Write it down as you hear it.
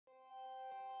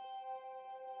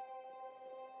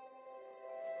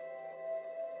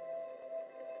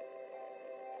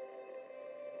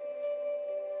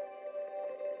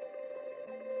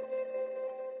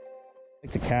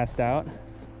to cast out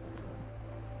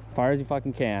far as you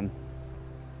fucking can,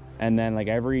 and then like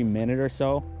every minute or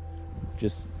so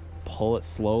just pull it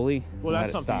slowly. Well,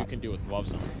 that's something you can do with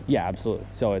gloves on. Yeah, absolutely.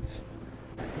 So it's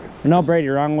no, Brady,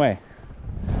 wrong way,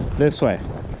 this way.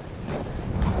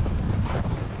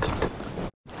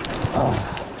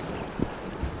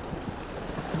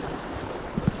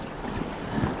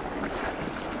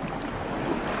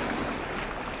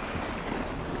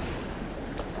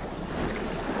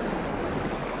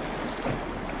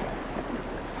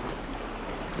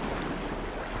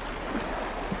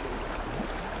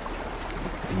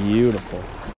 Beautiful.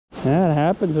 Yeah, it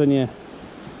happens when you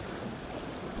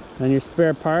on your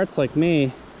spare parts like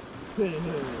me.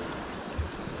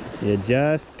 You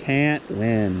just can't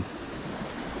win.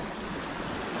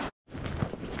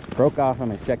 Broke off on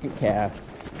my second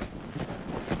cast.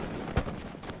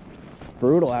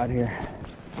 Brutal out here.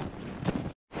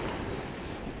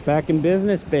 Back in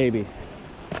business, baby.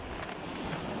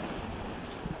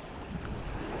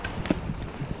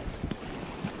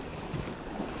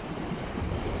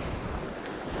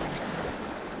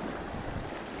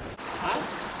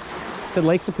 Said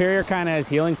Lake Superior kind of has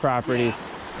healing properties.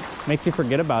 Yeah. Makes you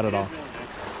forget about it all.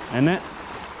 Isn't it?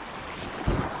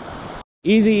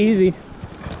 Easy, easy.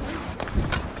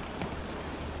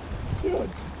 Dude.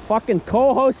 Fucking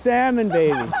coho salmon,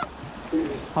 baby.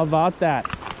 How about that?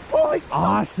 Holy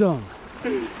awesome.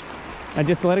 I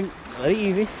just let it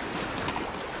easy.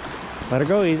 Let her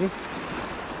go easy.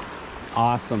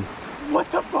 Awesome. What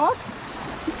the fuck?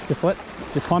 Just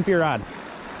pump your rod.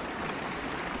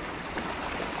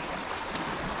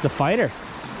 It's a fighter.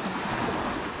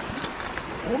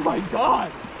 Oh my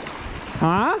god.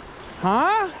 Huh?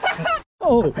 Huh?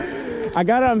 Oh, I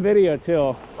got it on video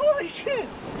too. Holy shit.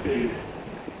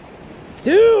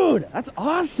 Dude, that's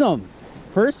awesome.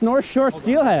 First North Shore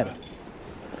steelhead.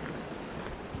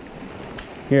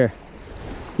 Here.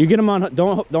 You get them on,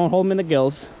 don't hold them in the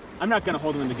gills. I'm not gonna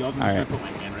hold them in the gills. I'm just gonna put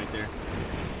my hand right there.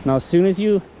 Now as soon as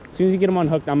you get them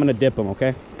unhooked, I'm gonna dip them,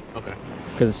 okay? Okay.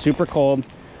 Because it's super cold.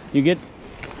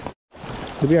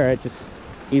 You'll be all right. Just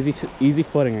easy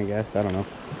footing, I guess. I don't know.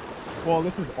 Well,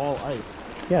 this is all ice.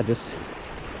 Yeah, just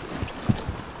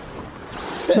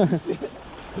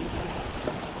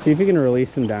see if you can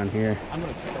release them down here. I'm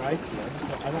gonna try to.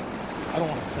 I don't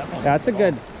want to step on. That's a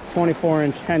good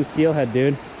 24-inch hen steelhead,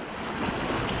 dude.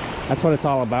 That's what it's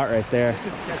all about right there.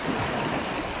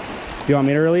 Do you want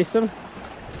me to release them?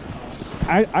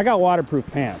 I got waterproof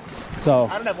pants, so.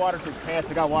 I don't have waterproof pants.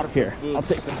 I got waterproof boots. I'll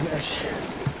take the fish.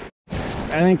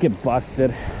 I think it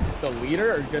busted. The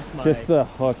leader or just my? Just the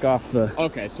hook off the.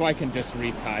 Okay, so I can just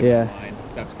retie the line.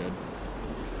 That's good.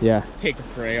 Yeah. Take the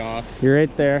fray off. You're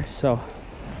right there. So,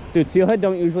 dude, steelhead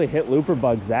don't usually hit looper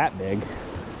bugs that big.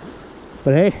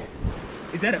 But hey.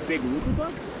 Is that a big looper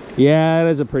bug? Yeah, it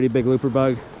is a pretty big looper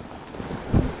bug.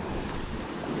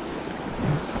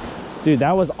 Dude,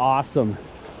 that was awesome.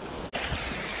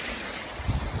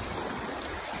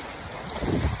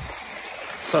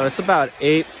 So it's about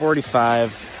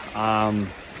 8:45.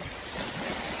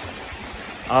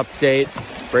 Update.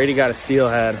 Brady got a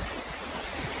steelhead.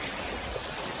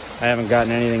 I haven't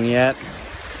gotten anything yet.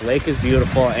 Lake is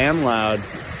beautiful and loud.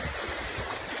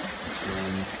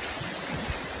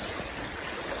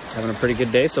 Having a pretty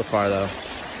good day so far, though.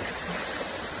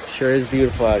 Sure is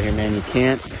beautiful out here, man. You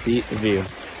can't beat the view.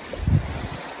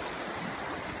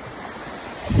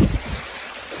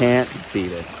 Can't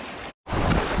beat it.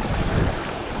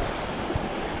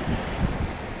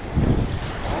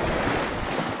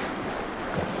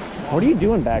 What are you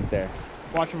doing back there?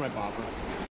 Watching my bobber.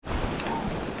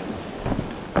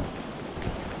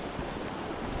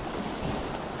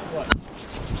 What?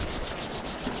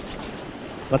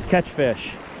 Let's catch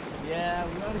fish. Yeah,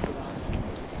 we gotta get on.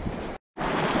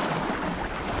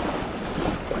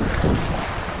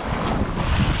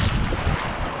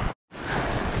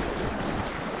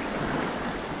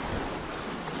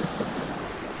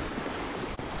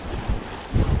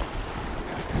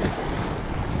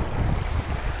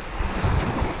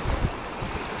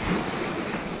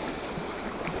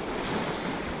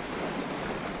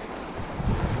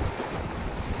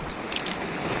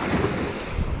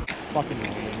 Fucking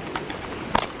lame.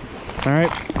 All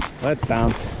right, let's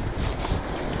bounce.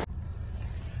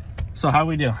 So how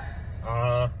we do?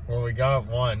 Well, we got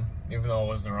one, even though it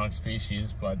was the wrong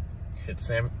species, but shit,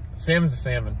 salmon's a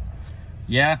salmon.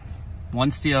 Yeah,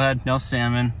 one steelhead, no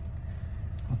salmon.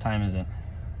 What time is it?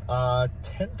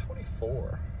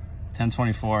 10:24.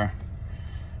 10:24.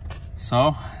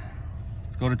 So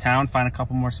let's go to town, find a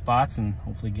couple more spots, and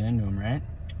hopefully get into them, right?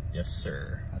 Yes,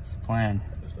 sir. That's the plan.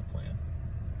 That is the plan.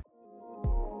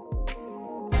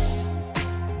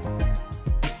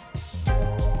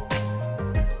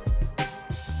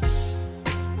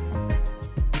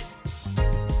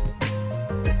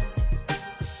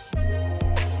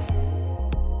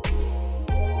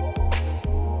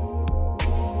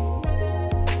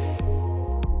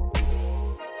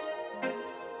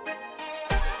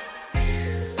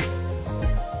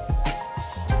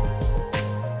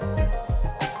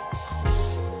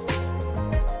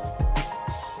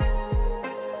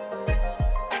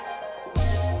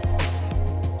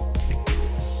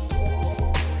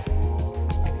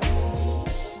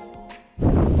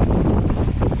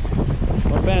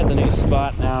 the new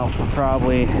spot now for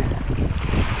probably an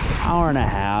hour and a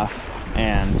half,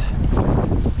 and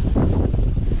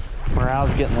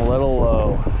morale's getting a little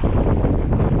low.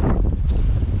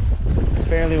 It's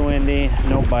fairly windy,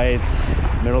 no bites,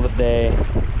 middle of the day.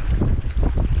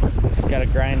 Just gotta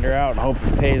grind her out and hope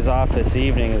it pays off this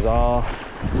evening is all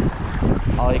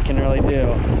you can really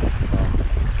do.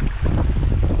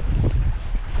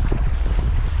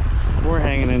 So we're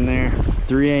hanging in there.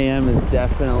 3 a.m. is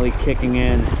definitely kicking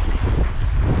in.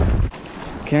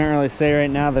 Can't really say right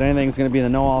now that anything's gonna be the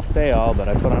no-all say-all, but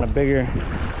I put on a bigger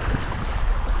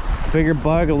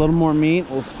bug, a little more meat.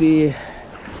 We'll see if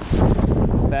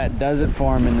that does it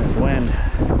for him in this wind.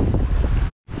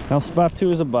 Now spot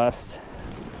 2 is a bust.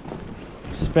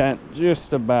 Spent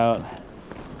just about a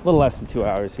little less than 2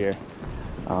 hours here.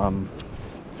 We're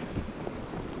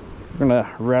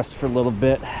gonna rest for a little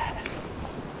bit,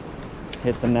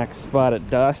 hit the next spot at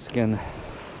dusk, and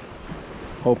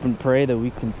hope and pray that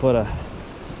we can put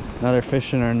another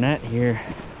fish in our net here.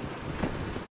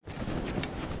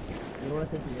 You know what I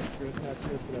think the insurance has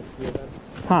here for that steelhead?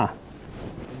 Huh.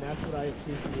 And that's what I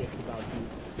appreciate about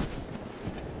these.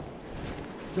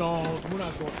 We're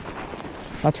not going.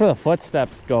 That's where the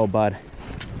footsteps go, bud.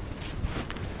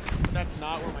 That's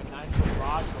not where my 9-foot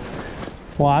rod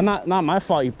goes. Well, not my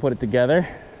fault you put it together.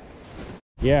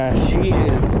 Yeah, she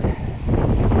is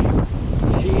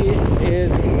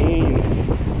mean.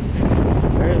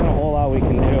 There isn't a whole lot we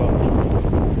can do.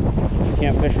 You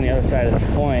can't fish on the other side of the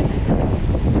point.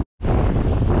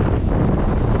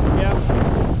 Yep,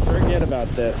 forget about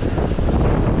this.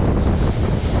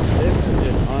 This is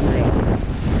just unreal.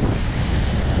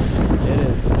 It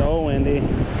is so windy.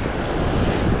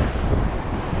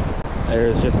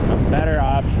 There's just a better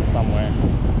option somewhere.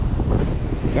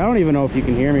 I don't even know if you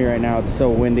can hear me right now. It's so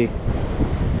windy.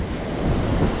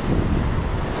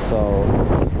 So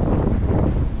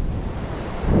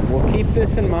we'll keep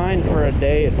this in mind for a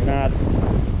day it's not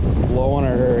blowing a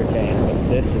hurricane, but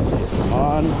this is just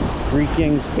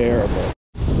unfreaking bearable.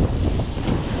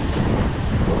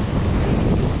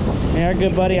 Yeah,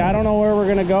 good buddy. I don't know where we're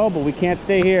gonna go, but we can't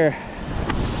stay here.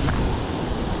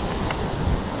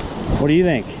 What do you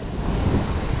think?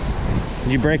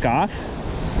 Did you break off?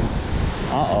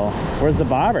 Uh-oh. Where's the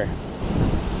bobber?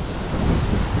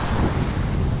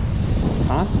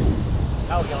 Huh?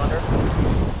 Out yonder.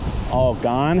 Oh,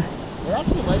 gone? There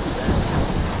actually might be back.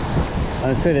 I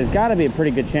was gonna say, there's got to be a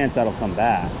pretty good chance that'll come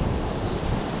back.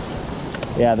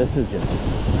 Yeah, this is just...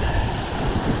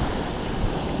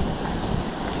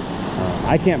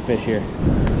 I can't fish here.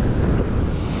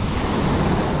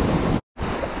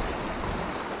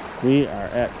 We are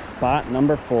at spot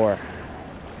number 4.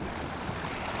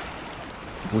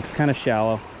 Looks kind of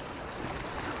shallow,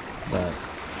 but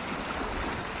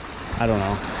I don't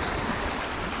know.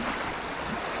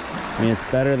 I mean,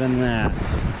 it's better than that.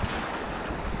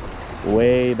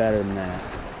 Way better than that.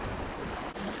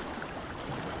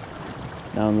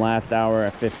 Now in the last hour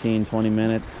at 15-20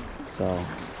 minutes, so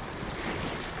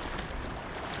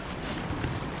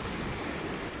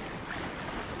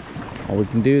all we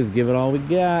can do is give it all we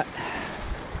got.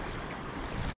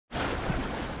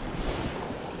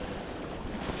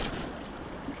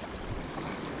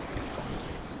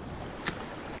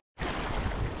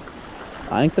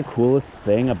 I think the coolest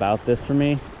thing about this for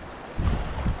me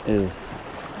is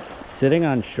sitting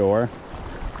on shore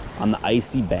on the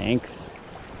icy banks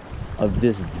of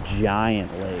this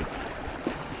giant lake.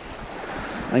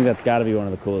 I think that's got to be one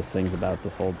of the coolest things about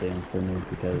this whole thing for me,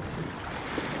 because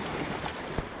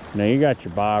you know, you got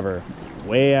your bobber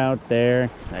way out there,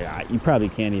 like, you probably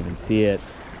can't even see it,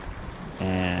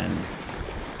 and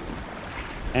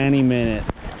any minute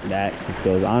that just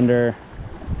goes under,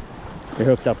 you're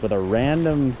hooked up with a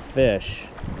random fish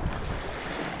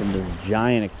from this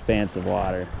giant expanse of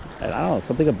water. And I don't know,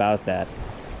 something about that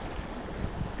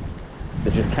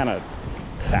is just kind of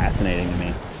fascinating to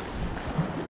me.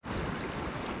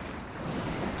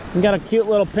 We got a cute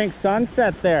little pink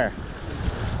sunset there.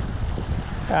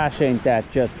 Gosh, ain't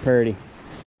that just pretty.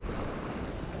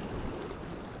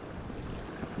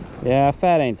 Yeah, if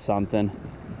that ain't something.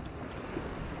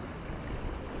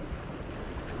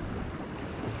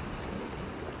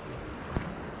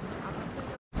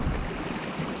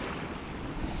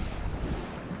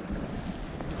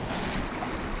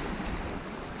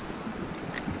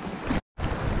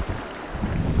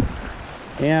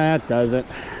 Yeah, that does it.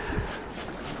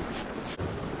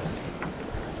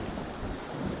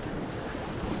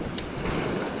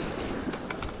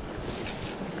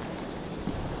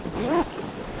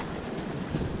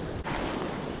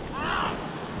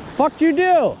 Fuck'd you do?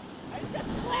 I just got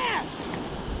splashed.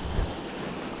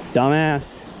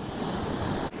 Dumbass.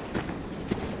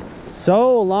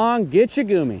 So long, get your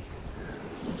gummy.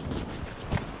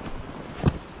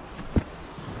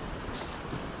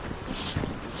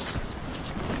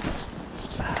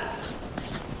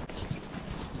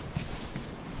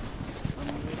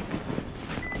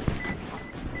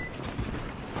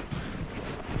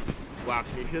 Wow,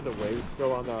 can you hear the waves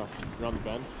still on the around the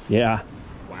bend? Yeah.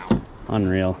 Wow.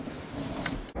 Unreal.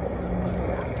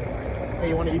 Hey,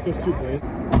 you want to eat this too, please?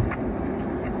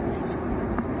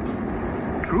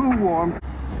 True warmth.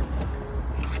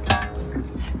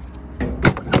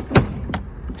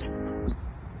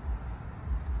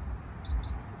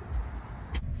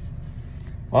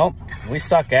 Well, we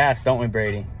suck ass, don't we,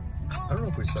 Brady? I don't know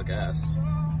if we suck ass.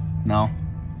 No.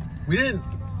 We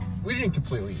didn't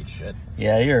completely eat shit.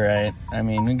 Yeah, you're right. I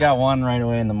mean, we got one right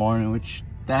away in the morning, which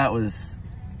that was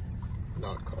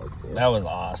Not called for. that was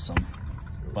awesome.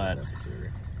 But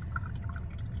necessary.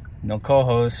 no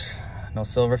cohos, no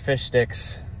silver fish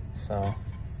sticks, so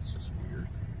It's just weird.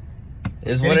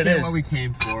 is what it is. What we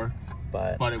came for,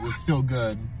 But but it was still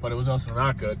good. But it was also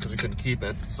not good because we couldn't keep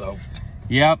it. So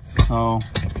yep. So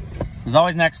there's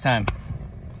always next time.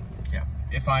 yeah,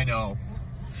 if I know,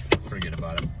 forget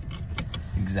about it.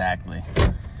 Exactly.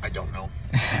 I don't know.